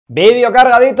Vídeo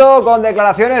cargadito con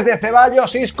declaraciones de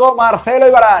Ceballos, Isco, Marcelo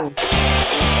y Varane.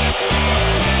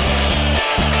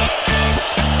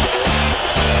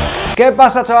 ¿Qué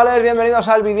pasa, chavales? Bienvenidos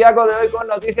al videaco de hoy con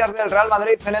noticias del Real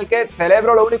Madrid, en el que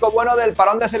celebro lo único bueno del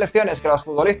parón de selecciones, que los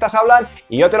futbolistas hablan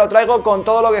y yo te lo traigo con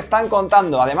todo lo que están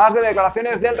contando, además de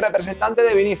declaraciones del representante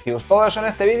de Vinicius. Todo eso en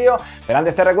este vídeo, pero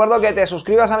antes te recuerdo que te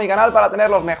suscribas a mi canal para tener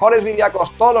los mejores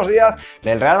videacos todos los días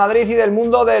del Real Madrid y del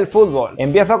mundo del fútbol.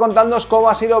 Empiezo contándoos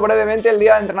cómo ha sido brevemente el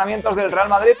día de entrenamientos del Real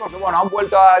Madrid, porque bueno, han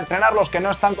vuelto a entrenar los que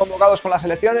no están convocados con las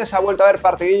selecciones, se ha vuelto a ver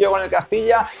partidillo con el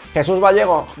Castilla, Jesús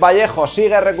Vallejo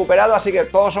sigue recuperado, así que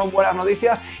todos son buenas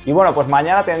noticias. Y bueno, pues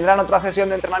mañana tendrán otra sesión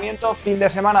de entrenamiento, fin de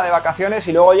semana de vacaciones,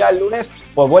 y luego ya el lunes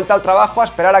pues vuelta al trabajo, a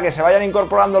esperar a que se vayan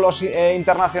incorporando los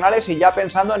internacionales y ya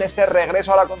pensando en ese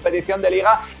regreso a la competición de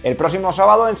Liga el próximo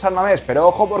sábado en San Mamés. Pero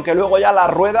ojo, porque luego ya la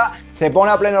rueda se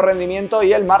pone a pleno rendimiento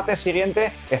y el martes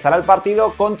siguiente estará el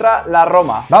partido contra la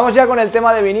Roma. Vamos ya con el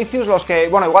tema de Vinicius, los que,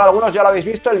 bueno, igual algunos ya lo habéis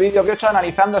visto, el vídeo que he hecho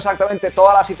analizando exactamente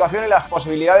toda la situación y las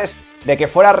posibilidades de que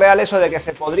fuera real eso de que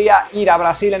se podría ir a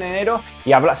Brasil en enero, y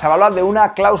se va a hablar de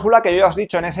una cláusula que yo ya os he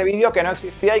dicho en ese vídeo que no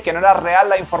existía y que no era real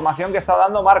la información que estaba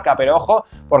dando Marca, pero ojo,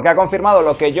 porque ha confirmado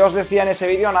lo que yo os decía en ese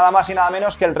vídeo nada más y nada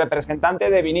menos que el representante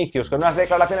de Vinicius, con unas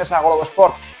declaraciones a Globo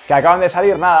Sport que acaban de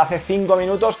salir nada, hace 5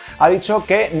 minutos, ha dicho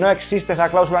que no existe esa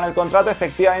cláusula en el contrato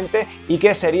efectivamente y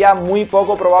que sería muy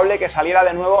poco probable que saliera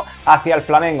de nuevo hacia el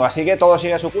Flamengo, así que todo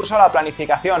sigue su curso, la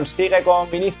planificación sigue con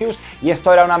Vinicius y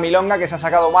esto era una milonga que se ha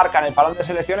sacado Marca en el parón de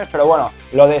selecciones, pero bueno,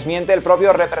 lo desmiente el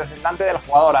propio representante del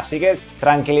jugador, así que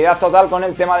tranquilidad total con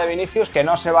el tema de Vinicius, que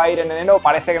no se va a ir en enero,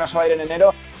 parece que no se va a ir en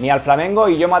enero ni al Flamengo,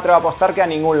 y yo me atrevo a apostar que a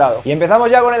ningún lado. Y empezamos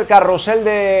ya con el carrusel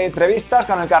de entrevistas,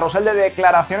 con el carrusel de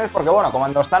declaraciones, porque bueno,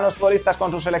 cuando están los futbolistas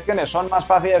con sus selecciones son más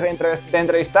fáciles de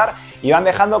entrevistar y van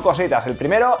dejando cositas. El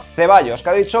primero, Ceballos, que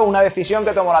ha dicho una decisión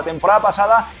que tomó la temporada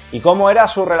pasada y cómo era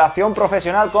su relación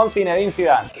profesional con Zinedine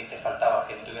Zidane. ¿Qué te faltaba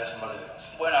que tuvieras en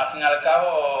Volverás? Bueno, al fin y al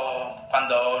cabo,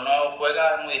 cuando no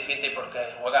juegas es muy difícil porque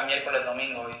juegas miércoles,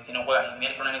 domingo, y si no juegas ni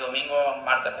miércoles ni domingo,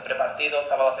 martes hace prepartido,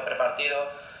 sábado hace prepartido,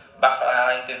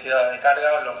 baja intensidad de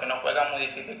carga, los que no juegan muy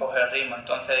difícil coger el ritmo.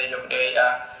 Entonces yo creo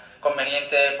ya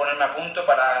conveniente ponerme a punto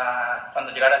para cuando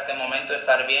llegara este momento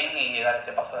estar bien y dar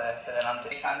ese paso hacia adelante.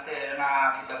 Antes era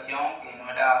una situación que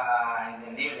no era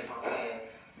entendible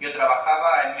porque yo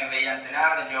trabajaba, él me veía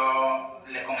entrenar, yo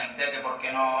le comenté que por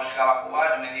qué no llegaba a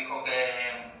jugar, me dijo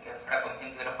que fuera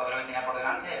consciente de los cuadros que tenía por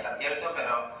delante, era cierto,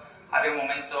 pero había un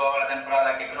momento en la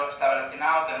temporada que Kroos estaba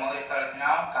lesionado, que Modric estaba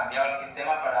lesionado, cambiaba el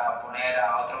sistema para poner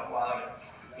a otros jugadores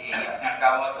y al fin y al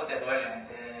cabo eso te duele,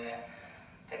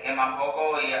 te quema un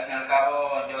poco, y al fin y al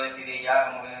cabo yo decidí ya,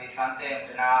 como bien he dicho antes,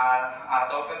 entrenar a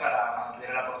tope para cuando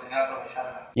tuviera la oportunidad de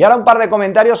aprovecharla. Y ahora un par de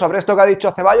comentarios sobre esto que ha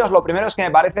dicho Ceballos. Lo primero es que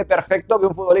me parece perfecto que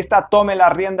un futbolista tome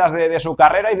las riendas de su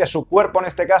carrera y de su cuerpo en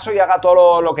este caso y haga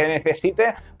todo lo que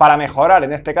necesite para mejorar.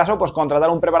 En este caso, pues contratar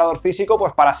un preparador físico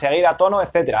pues para seguir a tono,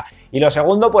 etcétera. Y lo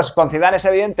segundo, pues con Zidane es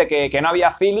evidente que no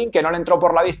había feeling, que no le entró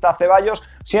por la vista a Ceballos.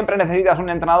 Siempre necesitas un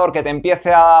entrenador que te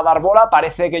empiece a dar bola.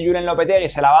 Parece que Julen Lopetegui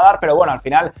se la va a dar, pero bueno, al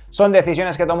final son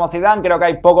decisiones que tomó Zidane. Creo que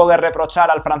hay poco que reprochar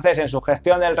al francés en su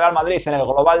gestión del Real Madrid en el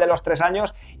global de los 3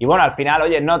 años. Y bueno, al final,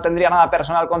 oye, no tendría nada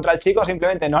personal contra el chico,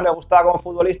 simplemente no le gustaba como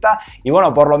futbolista y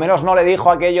bueno, por lo menos no le dijo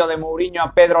aquello de Mourinho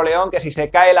a Pedro León, que si se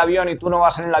cae el avión y tú no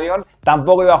vas en el avión,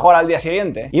 tampoco iba a jugar al día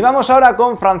siguiente. Y vamos ahora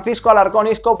con Francisco Alarcón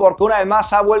Isco, porque una vez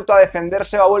más ha vuelto a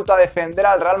defenderse o ha vuelto a defender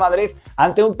al Real Madrid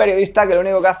ante un periodista que lo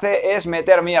único que hace es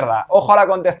meter mierda. Ojo a la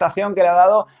contestación que le ha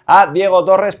dado a Diego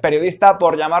Torres, periodista,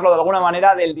 por llamarlo de alguna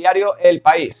manera, del diario El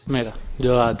País. Mira,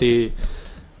 yo a ti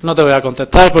no te voy a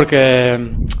contestar porque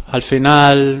al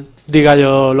final, diga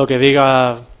yo lo que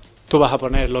diga, tú vas a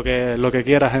poner lo que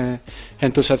quieras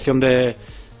en tu sección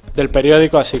del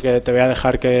periódico, así que te voy a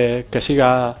dejar que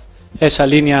siga esa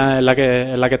línea en la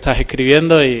que estás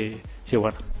escribiendo y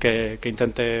bueno, que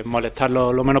intentes molestar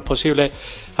lo menos posible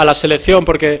a la selección,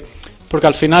 porque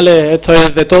al final esto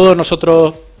es de todo.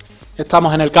 Nosotros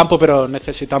estamos en el campo, pero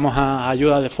necesitamos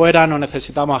ayuda de fuera, no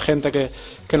necesitamos a gente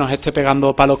que nos esté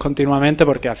pegando palos continuamente,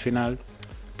 porque al final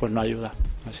pues no ayuda.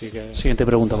 Así que siguiente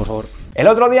pregunta, por favor. El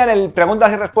otro día en el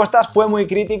preguntas y respuestas fue muy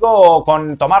crítico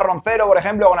con Tomás Roncero, por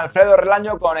ejemplo, con Alfredo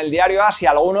Relaño, con el diario AS, y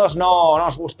a algunos no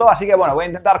nos gustó, así que bueno, voy a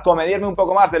intentar comedirme un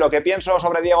poco más de lo que pienso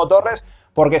sobre Diego Torres,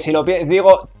 porque si lo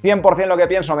digo 100% lo que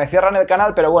pienso me cierran el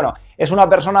canal, pero bueno, es una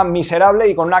persona miserable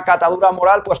y con una catadura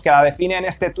moral pues que la define en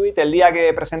este tuit el día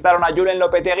que presentaron a Julen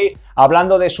Lopetegui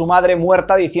hablando de su madre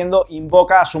muerta, diciendo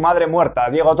invoca a su madre muerta.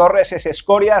 Diego Torres es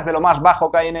escoria, es de lo más bajo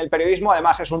que hay en el periodismo,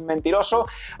 además es un mentiroso,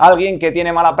 alguien que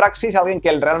tiene mala praxis, alguien que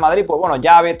el Real Madrid, pues bueno,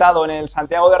 ya ha vetado en el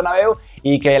Santiago Bernabéu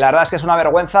y que la verdad es que es una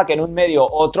vergüenza que en un medio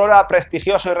otrora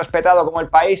prestigioso y respetado como El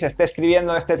País esté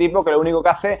escribiendo este tipo que lo único que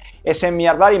hace es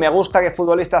enmierdar, y me gusta que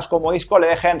futbolistas como Isco le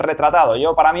dejen retratado.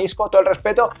 Yo, para mí, Isco, todo el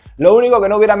respeto, lo único que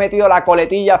no hubiera metido la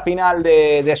coletilla final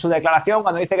de su declaración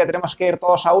cuando dice que tenemos que ir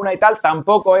todos a una y tal.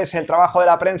 Tampoco es el trabajo de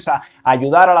la prensa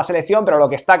ayudar a la selección, pero lo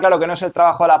que está claro que no es el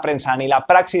trabajo de la prensa ni la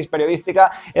praxis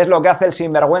periodística es lo que hace el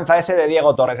sinvergüenza ese de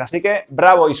Diego Torres. Así que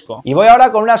bravo, Isco. Y voy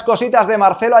ahora con unas cositas de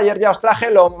Marcelo. Ayer ya os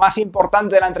traje lo más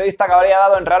importante de la entrevista que habría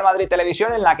dado en Real Madrid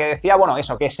Televisión, en la que decía, bueno,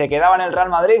 eso, que se quedaba en el Real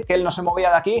Madrid, que él no se movía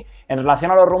de aquí en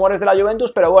relación a los rumores de la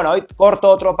Juventus, pero bueno, hoy corto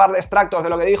otro par de extractos de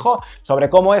lo que dijo sobre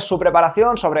cómo es su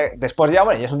preparación, sobre después ya,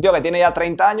 bueno, y es un tío que tiene ya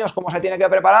 30 años, cómo se tiene que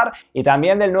preparar, y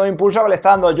también del nuevo impulso que le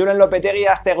está dando Julen Lopetegui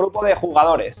a este grupo de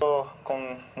jugadores.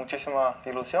 Con muchísima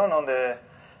ilusión, ¿no?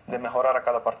 de mejorar a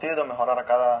cada partido, mejorar a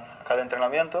cada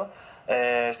entrenamiento.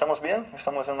 Estamos bien,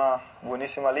 estamos en una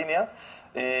buenísima línea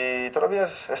y todavía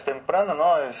es temprano,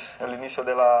 ¿no? Es el inicio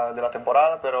de la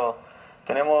temporada, pero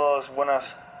tenemos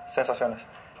buenas sensaciones.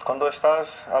 Cuando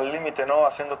estás al límite, ¿no?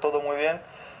 Haciendo todo muy bien,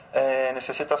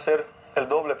 necesitas hacer el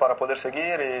doble para poder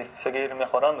seguir y seguir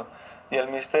mejorando. Y el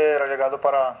míster ha llegado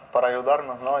para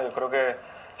ayudarnos, ¿no? Yo creo que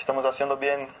estamos haciendo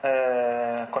bien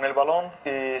con el balón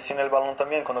y sin el balón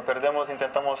también. Cuando perdemos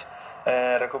intentamos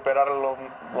recuperarlo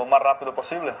lo más rápido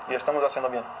posible y estamos haciendo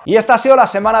bien. Y esta ha sido la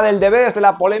semana del The Best, de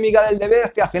la polémica del The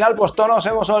Best, y al final pues todos nos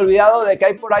hemos olvidado de que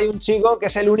hay por ahí un chico que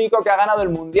es el único que ha ganado el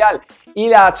Mundial y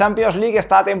la Champions League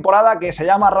esta temporada, que se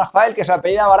llama Rafael, que se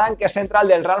apellida Varane, que es central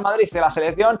del Real Madrid y de la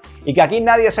selección, y que aquí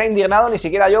nadie se ha indignado, ni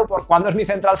siquiera yo, por cuando es mi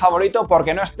central favorito,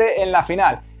 porque no esté en la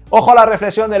final. Ojo a la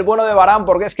reflexión del bueno de Varane,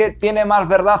 porque es que tiene más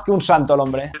verdad que un santo el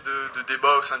hombre. De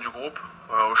débat au sein du groupe,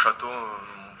 au château,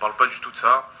 on parle pas du tout de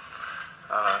ça.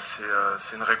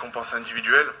 C'est une récompense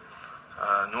individuelle.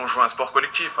 Nous on joue un sport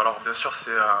collectif, alors bien sûr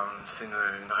c'est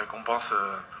une récompense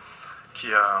qui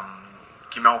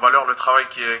met en valeur le travail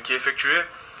qui est effectué,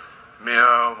 mais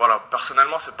voilà,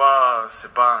 personnellement c'est pas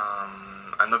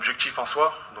un objectif en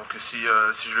soi, donc si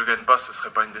je le gagne pas, ce serait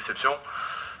pas une déception.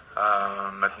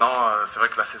 Maintenant, c'est vrai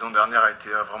que la saison dernière a été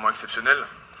vraiment exceptionnelle.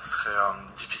 Ce serait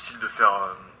difficile de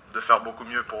faire beaucoup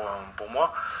mieux pour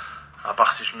moi, à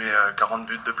part si je mets 40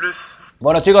 buts de plus.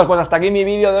 Bueno, chicos, pues hasta aquí mi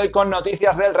vídeo de hoy con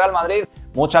noticias del Real Madrid.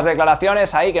 Muchas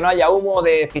declaraciones ahí, que no haya humo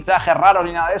de fichajes raros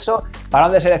ni nada de eso.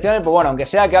 Parón de selecciones, pues bueno, aunque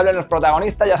sea que hablen los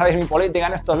protagonistas, ya sabéis mi política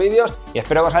en estos vídeos, y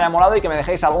espero que os haya molado y que me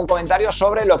dejéis algún comentario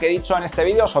sobre lo que he dicho en este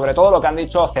vídeo, sobre todo lo que han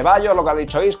dicho Ceballos, lo que ha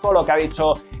dicho Isco, lo que ha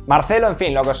dicho Marcelo, en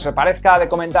fin, lo que os parezca de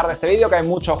comentar de este vídeo, que hay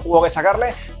mucho jugo que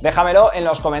sacarle, déjamelo en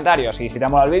los comentarios. Y si te ha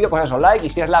molado el vídeo, pues eso, like, y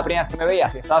si es la primera vez que me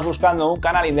veías y estabas buscando un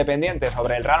canal independiente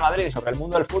sobre el Real Madrid y sobre el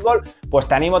mundo del fútbol, pues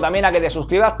te animo también a que te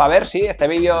suscribas para ver si este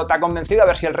vídeo te ha convencido, a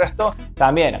ver si el resto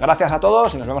también. Gracias a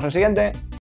todos y nos vemos en el siguiente.